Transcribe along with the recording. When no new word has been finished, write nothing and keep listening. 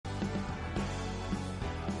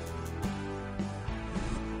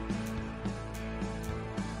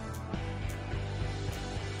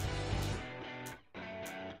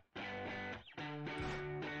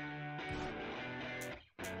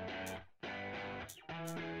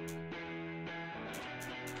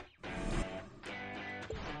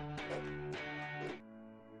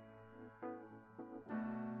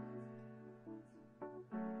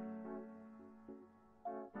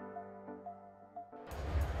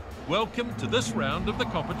Welcome to this round of the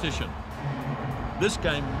competition. This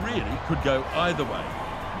game really could go either way.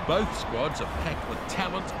 Both squads are packed with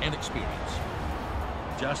talent and experience.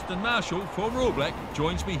 Justin Marshall for All Black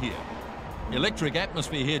joins me here. Electric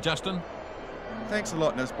atmosphere here, Justin. Thanks a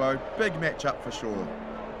lot, Nisbo. Big match up for sure.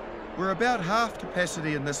 We're about half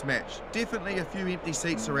capacity in this match. Definitely a few empty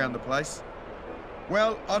seats around the place.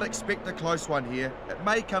 Well, I'd expect a close one here. It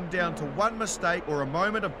may come down to one mistake or a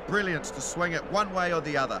moment of brilliance to swing it one way or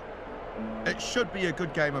the other. It should be a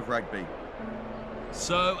good game of rugby.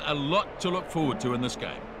 So, a lot to look forward to in this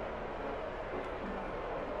game.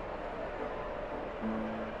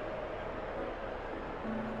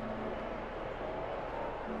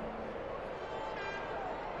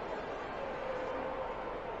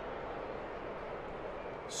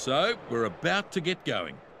 So, we're about to get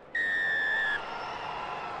going.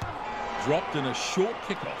 Dropped in a short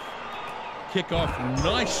kickoff. Kickoff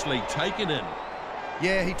nicely taken in.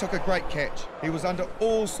 Yeah, he took a great catch. He was under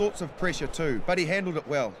all sorts of pressure too, but he handled it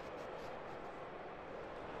well.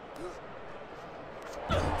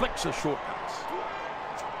 Flicks a short pass.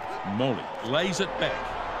 Molly lays it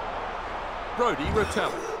back. Brody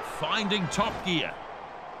Ratella finding top gear.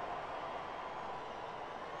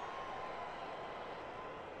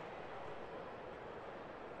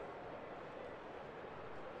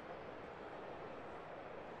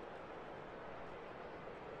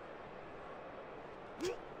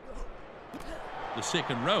 The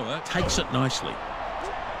second rower takes it nicely.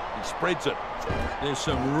 He spreads it. There's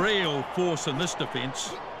some real force in this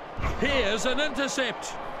defence. Here's an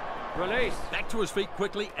intercept. Release. Back to his feet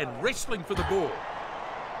quickly and wrestling for the ball.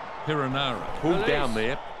 Piranara pulled Release. down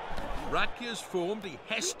there. Ruck is formed. He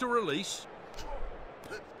has to release.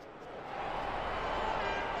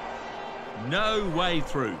 No way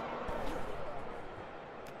through.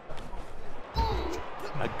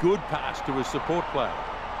 A good pass to his support player.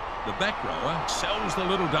 The back rower sells the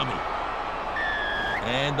little dummy.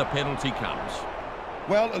 And the penalty comes.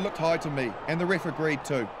 Well, it looked high to me, and the ref agreed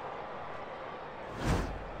too.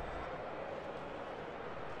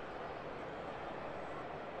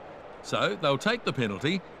 So they'll take the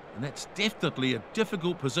penalty, and that's definitely a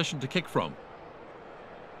difficult position to kick from.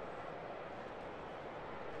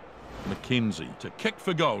 McKenzie to kick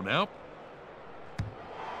for goal now.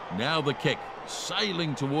 Now the kick,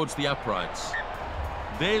 sailing towards the uprights.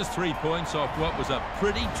 There's 3 points off what was a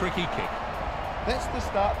pretty tricky kick. That's the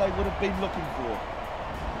start they would have been looking for.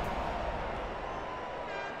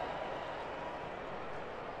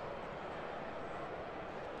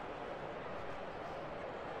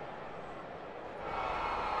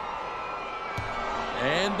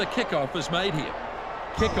 And the kickoff is made here.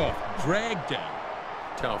 Kickoff dragged down.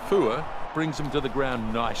 Taufua brings him to the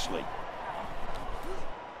ground nicely.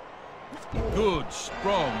 Good,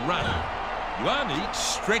 strong run. Luani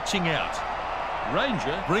stretching out.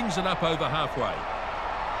 Ranger brings it up over halfway.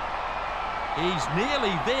 He's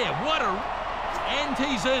nearly there. And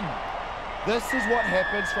he's in. This is what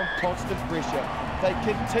happens from constant pressure. They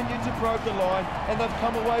continue to probe the line, and they've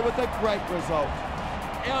come away with a great result.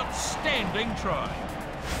 Outstanding try.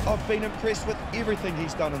 I've been impressed with everything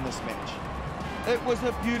he's done in this match. It was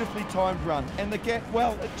a beautifully timed run, and the gap,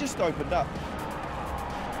 well, it just opened up.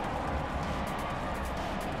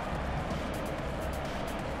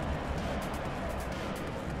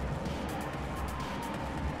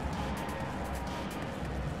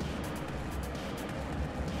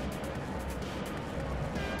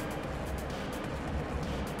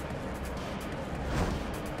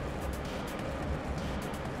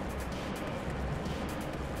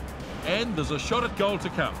 And there's a shot at goal to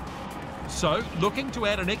come. So, looking to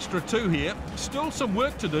add an extra 2 here. Still some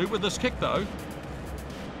work to do with this kick, though.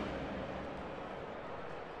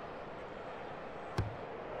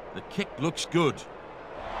 The kick looks good.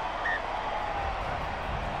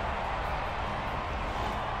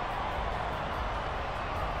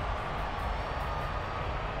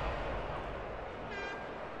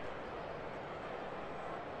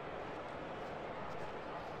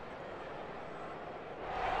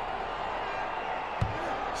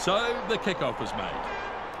 So the kickoff is made.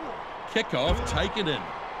 Kickoff taken in.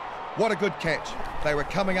 What a good catch. They were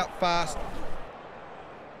coming up fast.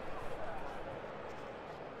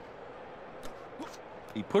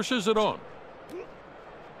 He pushes it on.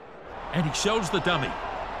 And he shows the dummy.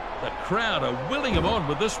 The crowd are willing him on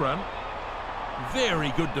with this run.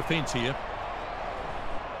 Very good defence here.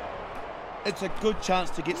 It's a good chance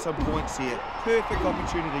to get some points here. Perfect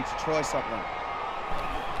opportunity to try something.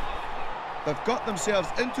 They've got themselves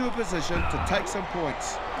into a position to take some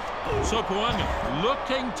points. Sopuanga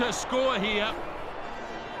looking to score here.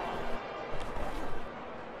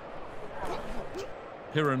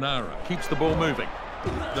 Perenara keeps the ball moving.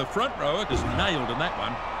 The front rower is nailed in that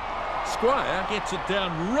one. Squire gets it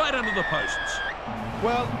down right under the posts.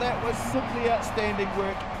 Well, that was simply outstanding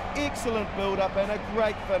work. Excellent build-up and a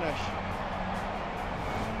great finish.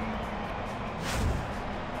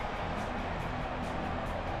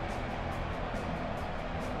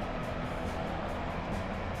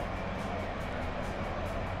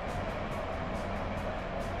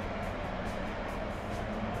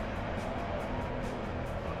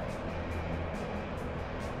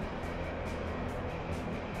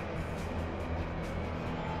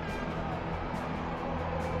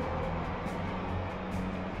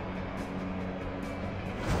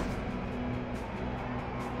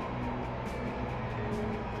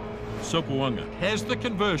 Sopoaga has the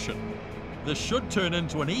conversion. This should turn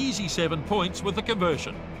into an easy 7 points with the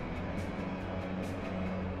conversion.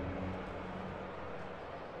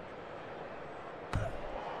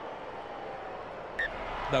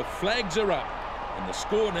 The flags are up, and the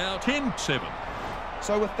score now 10-7.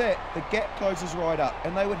 So with that, the gap closes right up,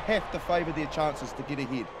 and they would have to favour their chances to get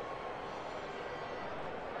ahead.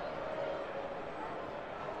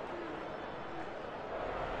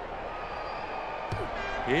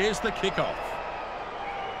 Here's the kickoff.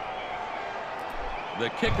 The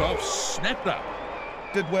kickoff snapped up.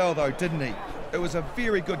 Did well though, didn't he? It was a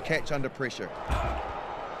very good catch under pressure.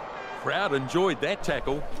 Crowd enjoyed that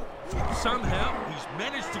tackle. Somehow, he's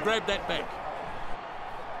managed to grab that back.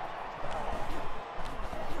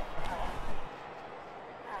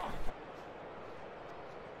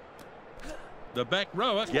 The back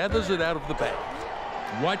rower gathers it out of the back.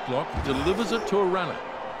 Whitelock delivers it to a runner.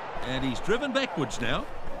 And he's driven backwards now.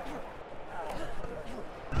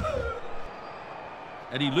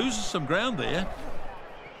 And he loses some ground there.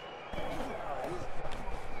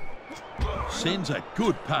 Sends a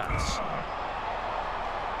good pass.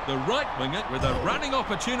 The right winger with a running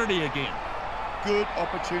opportunity again. Good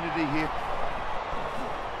opportunity here.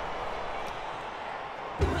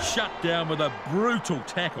 Shut down with a brutal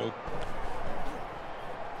tackle.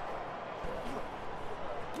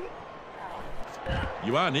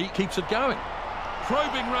 Ioane keeps it going.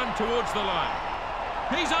 Probing run towards the line.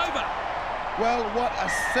 He's over. Well, what a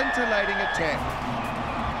scintillating attack.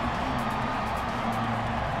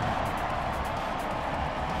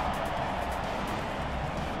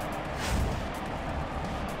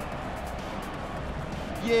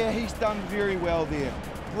 Yeah, he's done very well there.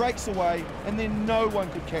 Breaks away, and then no one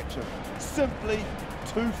could catch him. Simply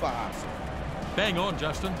too fast. Bang on,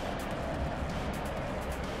 Justin.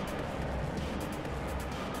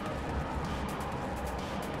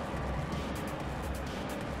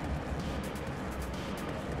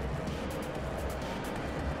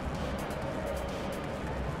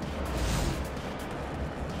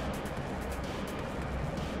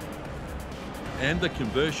 And the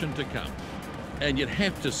conversion to come. And you'd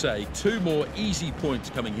have to say 2 more easy points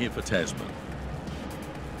coming here for Tasman.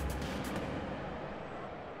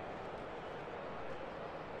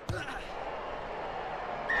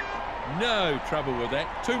 No trouble with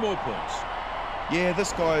that. 2 more points. Yeah,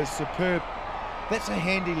 this guy is superb. That's a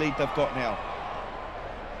handy lead they've got now.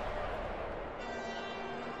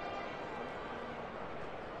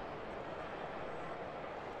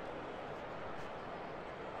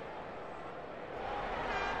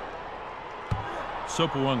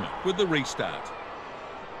 Sopoaga with the restart.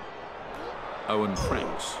 Owen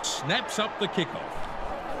Franks snaps up the kickoff.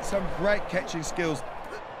 Some great catching skills.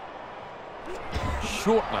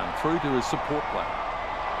 Short one through to his support player.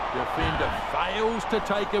 Defender fails to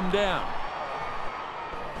take him down.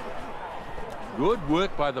 Good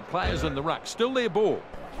work by the players in the ruck. Still their ball.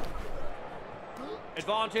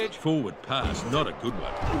 Advantage. Forward pass, not a good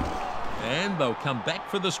one. And they'll come back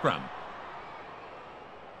for the scrum.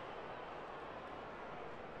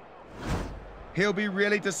 He'll be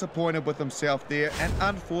really disappointed with himself there. An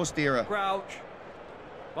unforced error. Crouch.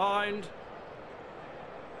 Bind.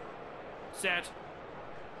 Set.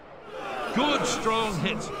 Good, strong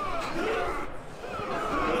hit.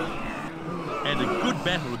 And a good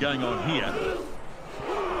battle going on here.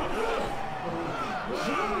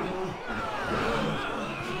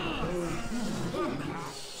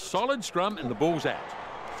 Solid scrum and the ball's out.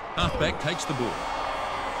 Halfback takes the ball.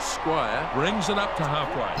 Squire brings it up to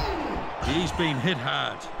halfway. He's been hit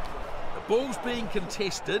hard. The ball's being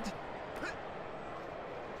contested.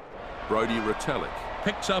 Brodie Retallick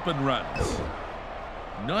picks up and runs.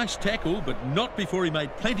 Nice tackle, but not before he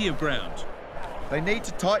made plenty of ground. They need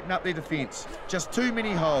to tighten up their defence. Just too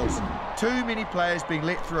many holes. Too many players being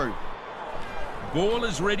let through. Ball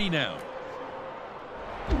is ready now.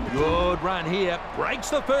 Good run here.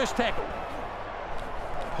 Breaks the first tackle.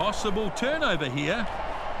 Possible turnover here.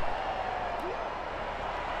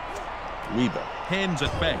 Weaver hands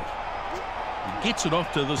it back. He gets it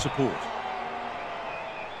off to the support.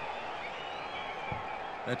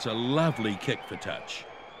 That's a lovely kick for touch.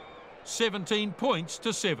 17 points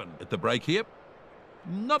to 7 at the break here.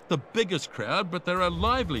 Not the biggest crowd, but they're a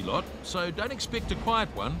lively lot, so don't expect a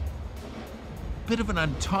quiet one. Bit of an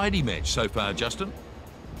untidy match so far, Justin.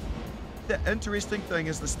 The interesting thing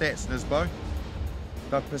is the stats, Nisbo.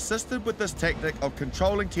 They've persisted with this tactic of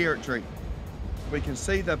controlling territory. We can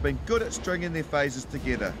see they've been good at stringing their phases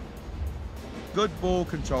together. Good ball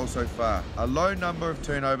control so far, a low number of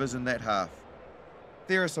turnovers in that half.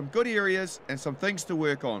 There are some good areas and some things to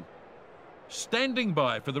work on. Standing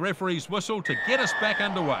by for the referee's whistle to get us back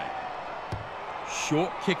underway.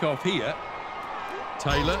 Short kick-off here.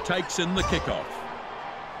 Taylor takes in the kick-off.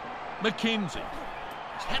 Mackenzie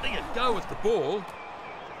is having a go at the ball.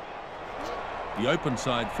 The open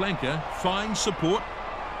side flanker finds support.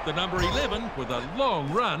 The number 11 with a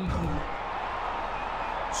long run.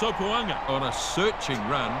 Sopuanga on a searching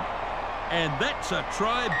run. And that's a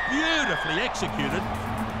try beautifully executed.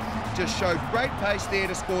 Just showed great pace there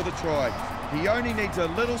to score the try. He only needs a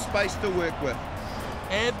little space to work with.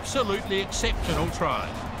 Absolutely exceptional try.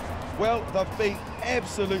 Well, they've been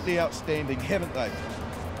absolutely outstanding, haven't they?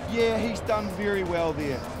 Yeah, he's done very well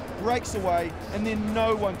there. Breaks away, and then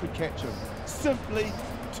no one could catch him. Simply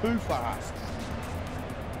too fast.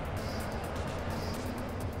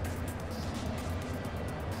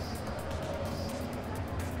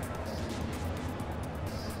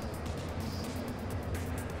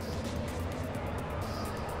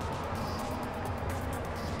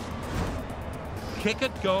 Kick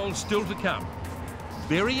it goal still to come.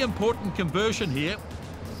 Very important conversion here.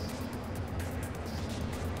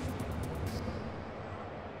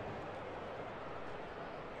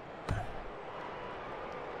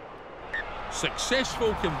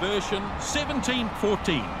 Successful conversion,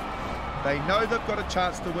 17-14. They know they've got a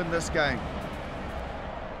chance to win this game.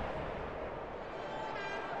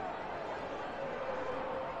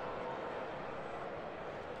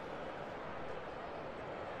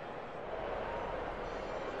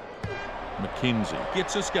 Mackenzie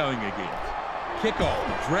gets us going again. Kick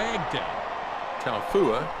off, dragged down.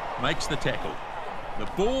 Taufua makes the tackle. The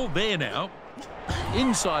ball there now.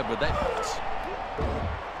 Inside with that pass.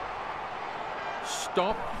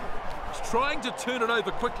 Stop. He's trying to turn it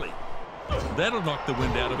over quickly. That'll knock the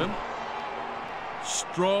wind out of him.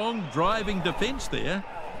 Strong driving defence there.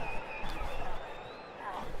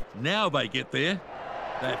 Now they get there.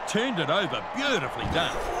 They've turned it over. Beautifully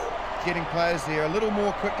done. Getting players there a little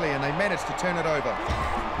more quickly, and they managed to turn it over.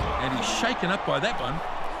 And he's shaken up by that one.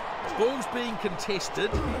 Ball's being contested.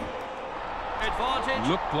 Advantage.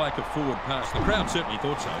 Looked like a forward pass. The crowd certainly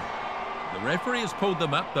thought so. The referee has pulled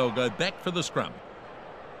them up. They'll go back for the scrum.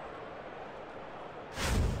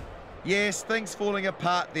 Yes, things falling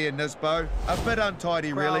apart there, Nisbo. A bit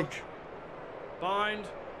untidy, really. Crouch. Bind.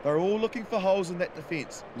 They're all looking for holes in that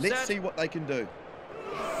defence. Let's Set. see what they can do.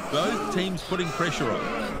 Both teams putting pressure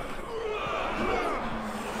on.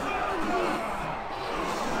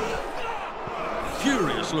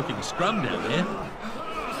 Furious looking scrum down there.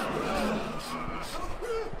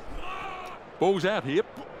 Ball's out here.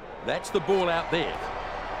 That's the ball out there.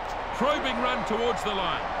 Probing run towards the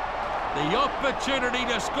line. The opportunity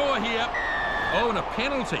to score here. Oh, and a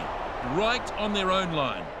penalty right on their own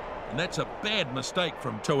line. And that's a bad mistake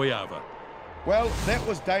from Tuiava. Well, that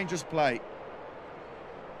was dangerous play.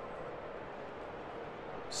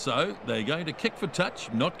 So they're going to kick for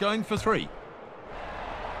touch, not going for three.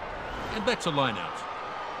 And that's a line out.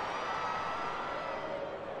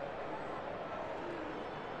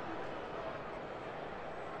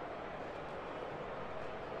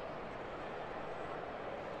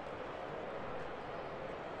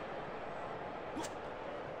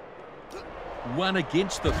 One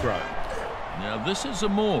against the throw. Now this is a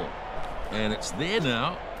maul. And it's there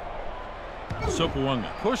now.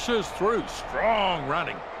 Sopuanga pushes through. Strong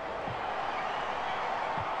running.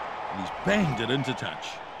 And he's banged it into touch.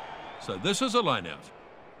 So this is a line out.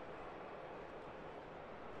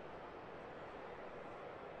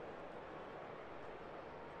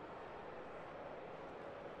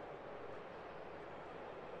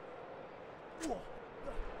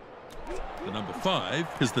 The number 5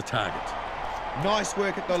 is the target. Nice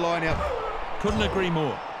work at the line out. Couldn't agree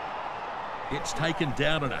more. It's taken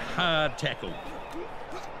down in a hard tackle.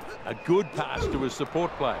 A good pass to his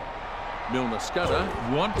support player. Milner Scudder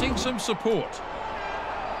wanting some support.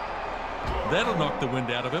 That'll knock the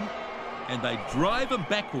wind out of him. And they drive him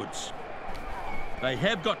backwards. They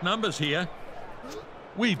have got numbers here.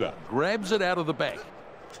 Weaver grabs it out of the back.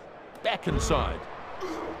 Back inside.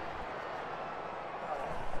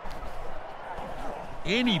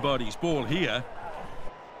 anybody's ball here.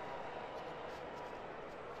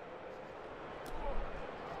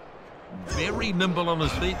 Very nimble on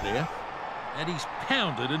his feet there, and he's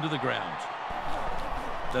pounded into the ground.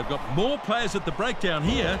 They've got more players at the breakdown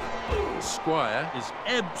here. Squire is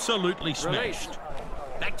absolutely smashed.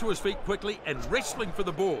 Back to his feet quickly and wrestling for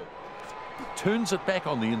the ball. Turns it back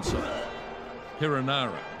on the inside.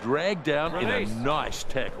 Hiranara dragged down in a nice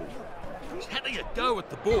tackle. He's having a go at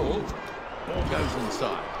the ball. Ball goes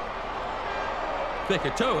inside.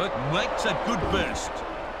 Fekatoa makes a good burst.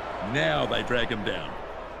 Now they drag him down.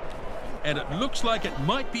 And it looks like it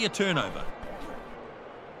might be a turnover.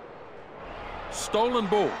 Stolen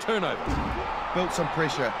ball, turnover. Built some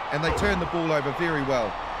pressure, and they turned the ball over very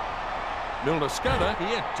well. Milner Scudder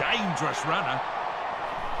here, dangerous runner.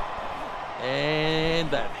 And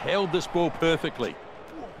they've held this ball perfectly.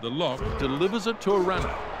 The lock delivers it to a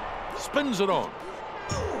runner. Spins it on.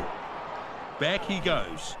 Back he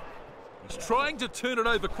goes. He's trying to turn it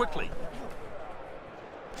over quickly.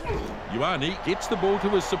 Ioane gets the ball to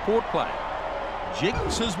his support player.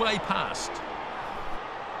 Jigs his way past.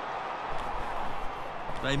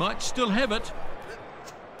 They might still have it.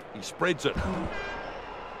 He spreads it.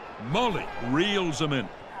 Molly reels him in.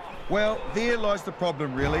 Well, there lies the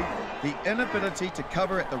problem, really. The inability to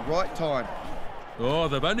cover at the right time. Oh,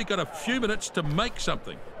 they've only got a few minutes to make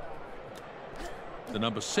something. The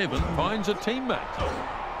number 7 finds a teammate.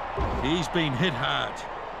 He's been hit hard.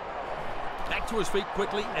 Back to his feet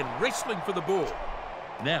quickly and wrestling for the ball.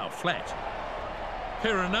 Now flat.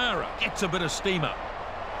 Hiranara gets a bit of steam up.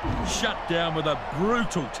 Shut down with a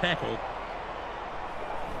brutal tackle.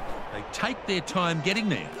 They take their time getting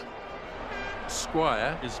there.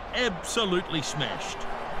 Squire is absolutely smashed.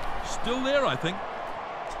 Still there, I think.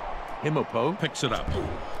 Himopo picks it up.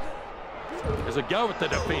 There's a go at the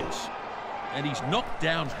defence. And he's knocked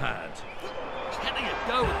down hard. He's having a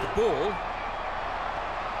go at the ball.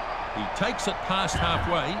 He takes it past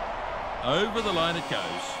halfway. Over the line it goes.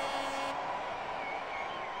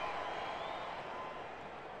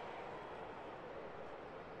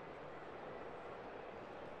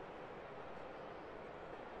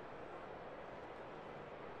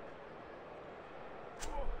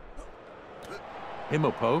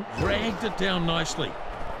 Himopo dragged it down nicely.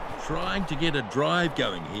 Trying to get a drive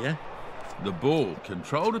going here. The ball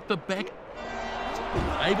controlled at the back.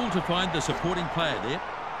 Able to find the supporting player there.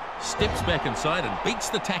 Steps back inside and beats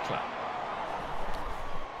the tackler.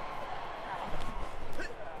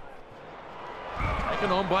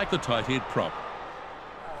 Taken on by the tight head prop.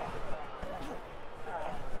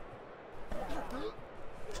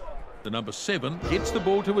 The number 7 gets the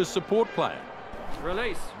ball to his support player.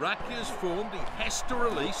 Release. Ruck is formed, he has to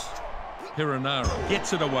release. Hiranara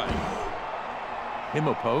gets it away.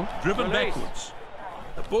 Himopo driven backwards.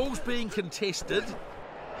 The ball's being contested.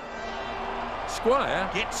 Squire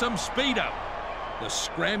gets some speed up. The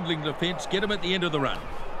scrambling defence get him at the end of the run.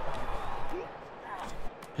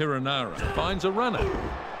 Hiranara finds a runner.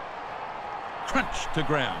 Crunch to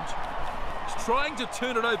ground. He's trying to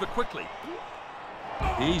turn it over quickly.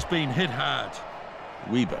 He's been hit hard.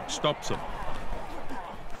 Weber stops him.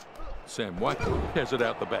 Sam White has it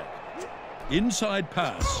out the back. Inside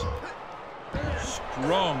pass.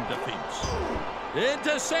 Strong defence.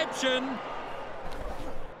 Interception.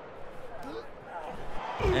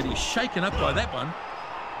 And he's shaken up by that one.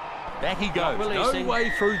 Back he goes. No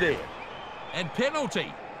way through there. And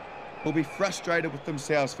penalty. Will be frustrated with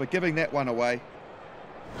themselves for giving that one away.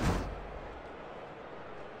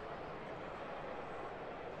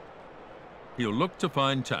 He'll look to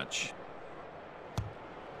find touch.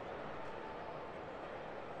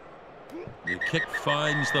 The kick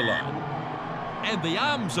finds the line. And the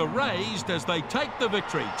arms are raised as they take the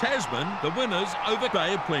victory. Tasman, the winners over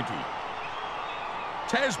Bay of Plenty.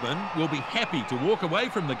 Tasman will be happy to walk away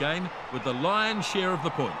from the game with the lion's share of the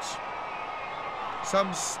points.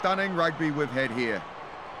 Some stunning rugby we've had here.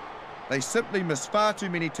 They simply miss far too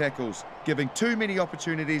many tackles, giving too many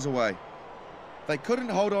opportunities away. They couldn't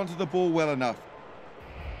hold on to the ball well enough.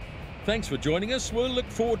 Thanks for joining us. We'll look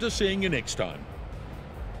forward to seeing you next time.